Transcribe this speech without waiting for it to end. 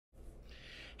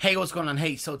Hey, what's going on?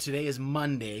 Hey, so today is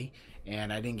Monday,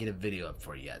 and I didn't get a video up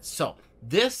for you yet. So,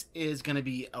 this is going to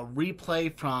be a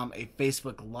replay from a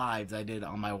Facebook Live that I did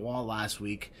on my wall last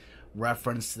week,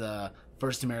 reference the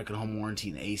First American Home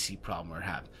Warranty and AC problem we're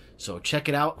having. So, check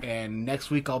it out, and next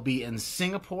week I'll be in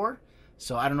Singapore.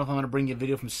 So, I don't know if I'm going to bring you a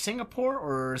video from Singapore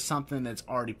or something that's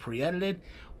already pre-edited.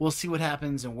 We'll see what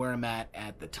happens and where I'm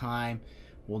at the time.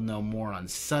 We'll know more on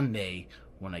Sunday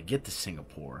when I get to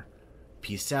Singapore.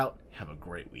 Peace out. Have a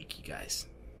great week, you guys.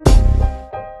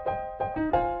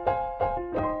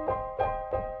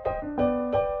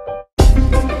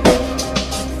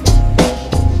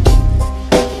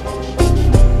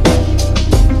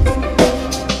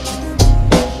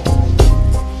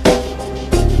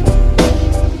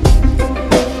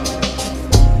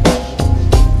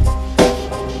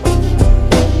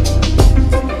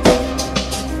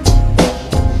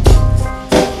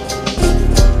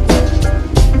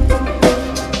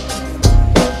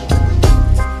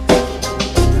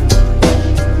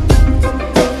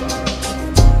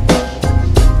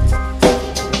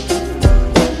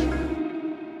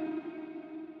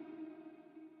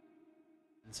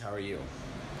 How are you?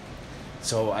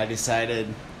 So I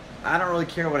decided I don't really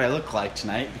care what I look like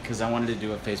tonight because I wanted to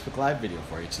do a Facebook Live video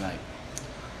for you tonight.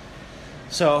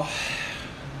 So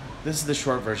this is the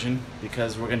short version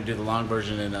because we're going to do the long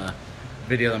version in a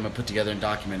video that I'm going to put together and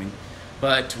documenting.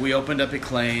 But we opened up a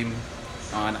claim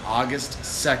on August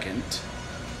 2nd.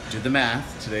 Do the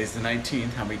math. Today's the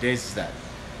 19th. How many days is that?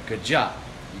 Good job.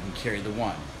 You can carry the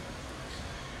one.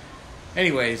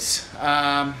 Anyways,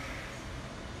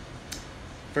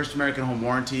 First American Home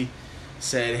Warranty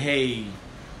said, hey,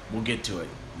 we'll get to it.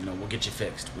 You know, we'll get you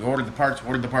fixed. We ordered the parts,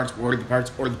 ordered the parts. Apparently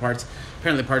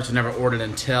the parts were never ordered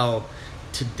until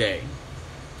today.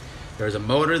 There's a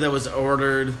motor that was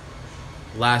ordered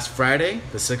last Friday,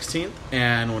 the 16th,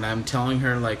 and when I'm telling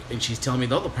her, and she's telling me,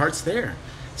 oh, the part's there.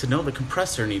 I said, no, the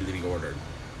compressor needed to be ordered.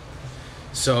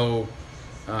 So,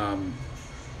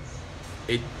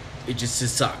 it just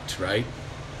sucked, right?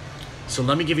 So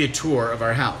let me give you a tour of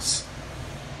our house.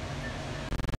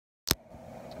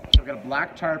 I've got a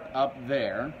black tarp up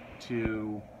there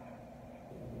to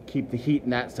keep the heat in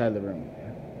that side of the room.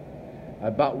 I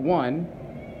bought one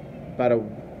about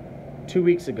 2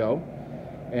 weeks ago,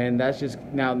 and that's just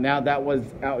now that was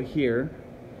out here.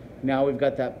 Now we've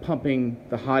got that pumping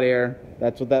the hot air.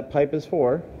 That's what that pipe is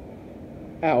for,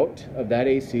 out of that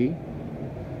AC,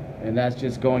 and that's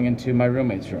just going into my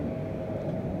roommate's room.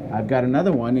 I've got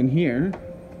another one in here,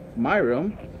 my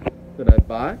room, that I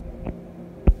bought.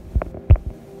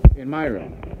 In my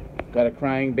room. Got a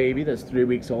crying baby that's 3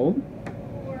 weeks old.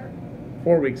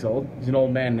 4 weeks old. He's an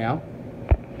old man now.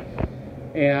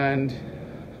 And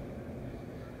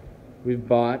we've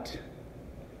bought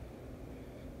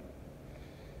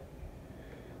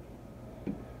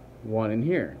one in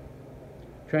here.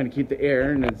 Trying to keep the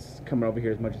air and it's coming over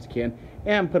here as much as it can.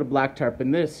 And put a black tarp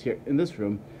in this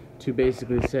room to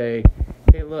basically say,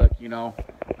 hey, look, you know,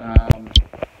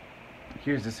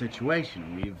 here's the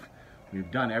situation. We've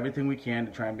done everything we can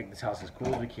to try and make this house as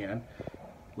cool as we can.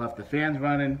 Left the fans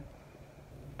running.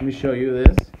 Let me show you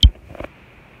this.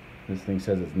 This thing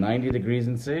says it's 90 degrees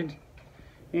inside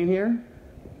in here.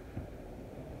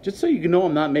 Just so you know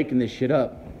I'm not making this shit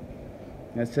up.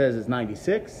 That says it's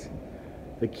 96.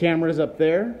 The camera's up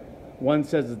there. One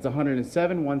says it's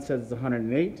 107, one says it's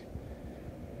 108.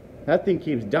 That thing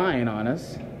keeps dying on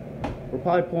us. We're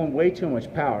probably pulling way too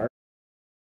much power.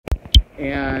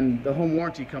 And the home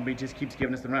warranty company just keeps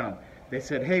giving us the rental. They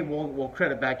said, hey, we'll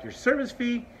credit back your service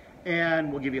fee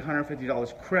and we'll give you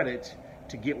 $150 credit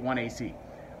to get one AC.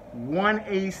 One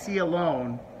AC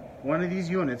alone, one of these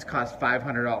units costs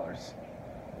 $500.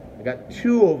 I got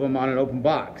 2 of them on an open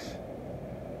box.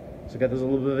 So I got those a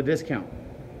little bit of a discount.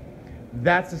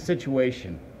 That's the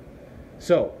situation.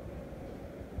 So,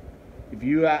 if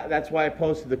you, that's why I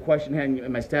posted the question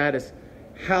in my status,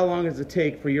 how long does it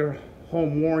take for your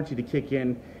home warranty to kick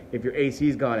in if your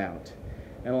AC's gone out?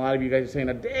 And a lot of you guys are saying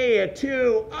a day or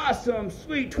 2, awesome,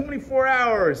 sweet, 24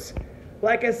 hours.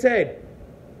 Like I said,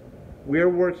 we're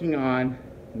working on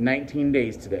 19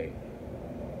 days today,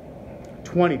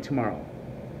 20 tomorrow.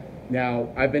 Now,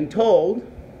 I've been told,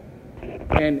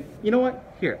 and you know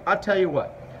what? Here, I'll tell you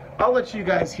what. I'll let you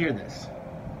guys hear this.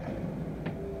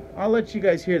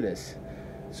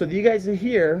 So that you guys will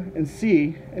hear and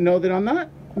see and know that I'm not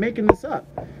making this up.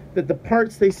 That the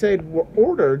parts they said were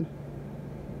ordered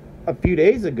a few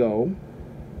days ago,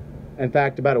 in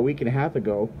fact about a week and a half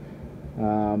ago,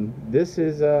 this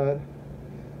is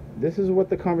what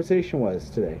the conversation was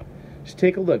today. Just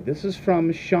take a look. This is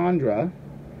from Chandra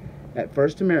at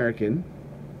First American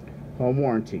Home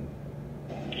Warranty.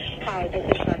 Hi, this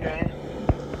is Sandra.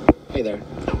 Hey there.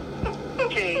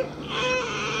 Okay.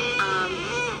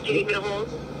 Do you need me to hold?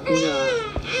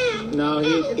 No,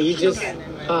 he's just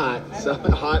hot, so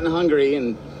hot and hungry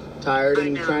and tired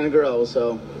and trying to grow,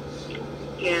 so.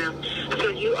 Yeah. So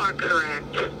you are correct.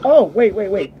 Oh, wait.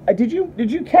 Did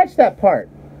you catch that part?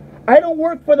 I don't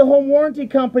work for the home warranty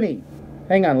company.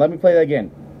 Hang on, let me play that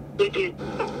again. Did you?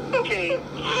 Okay.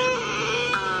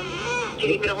 Do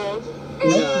you need me to hold?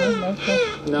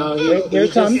 No, Wait, here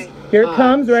it comes. just Here it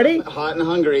comes. Ready? hot and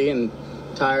hungry and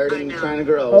tired and trying to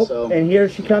grow, Oh, so. and here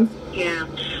she comes. Yeah.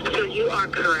 So you are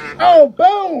correct. Oh,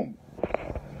 boom!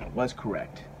 Was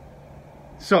correct.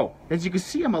 So, as you can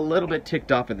see, I'm a little bit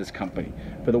ticked off at this company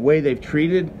for the way they've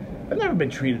treated. I've never been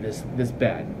treated this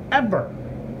bad. Ever.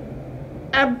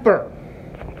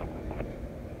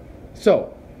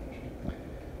 So,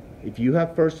 if you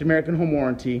have First American Home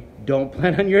Warranty, don't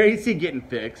plan on your AC getting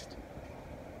fixed.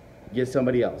 Get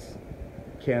somebody else.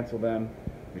 Cancel them,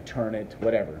 return it,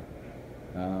 whatever.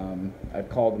 I've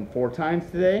called them 4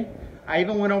 times today. I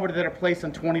even went over to their place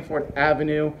on 24th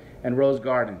Avenue and Rose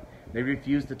Garden. They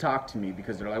refused to talk to me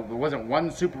because they're like, there wasn't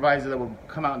one supervisor that would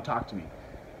come out and talk to me.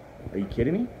 Are you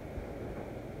kidding me?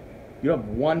 You don't have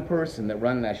one person that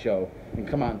runs that show and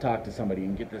come out and talk to somebody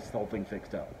and get this whole thing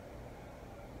fixed up.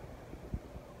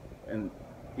 And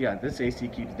yeah, this AC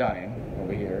keeps dying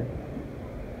over here.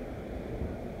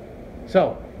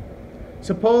 So,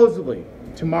 supposedly,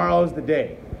 tomorrow is the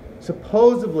day.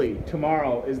 Supposedly,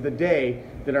 tomorrow is the day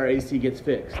that our AC gets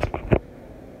fixed.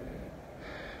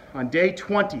 On day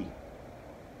 20.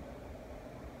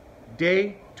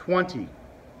 Day 20.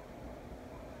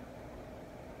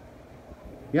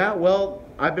 Yeah, well,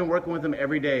 I've been working with them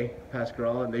every day,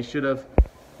 Pascal, and they should have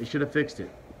fixed it.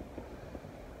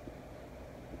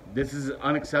 This is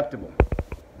unacceptable.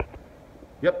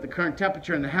 Yep, the current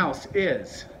temperature in the house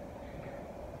is,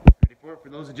 ready for it, for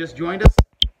those who just joined us,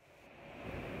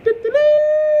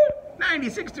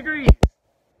 96 degrees.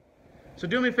 So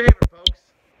do me a favor, folks.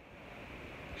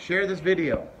 Share this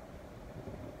video.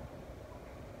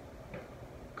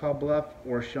 Call Bluff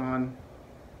or Sean.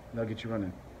 They'll get you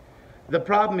running. The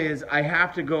problem is I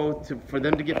have to go to, for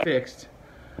them to get fixed,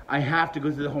 I have to go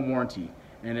through the home warranty.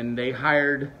 And then they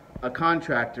hired a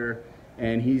contractor,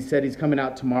 and he said he's coming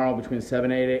out tomorrow between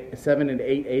 7 and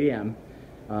 8 a.m.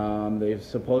 They've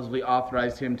supposedly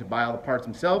authorized him to buy all the parts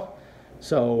himself.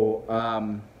 So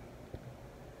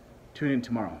tune in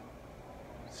tomorrow.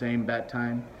 Same bat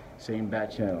time, same bat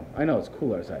channel. I know it's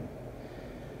cool outside.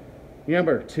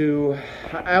 Remember to,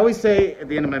 I always say at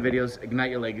the end of my videos,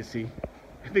 ignite your legacy.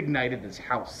 I've ignited this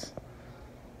house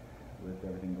with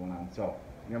everything going on. So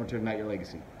remember to ignite your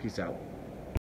legacy. Peace out.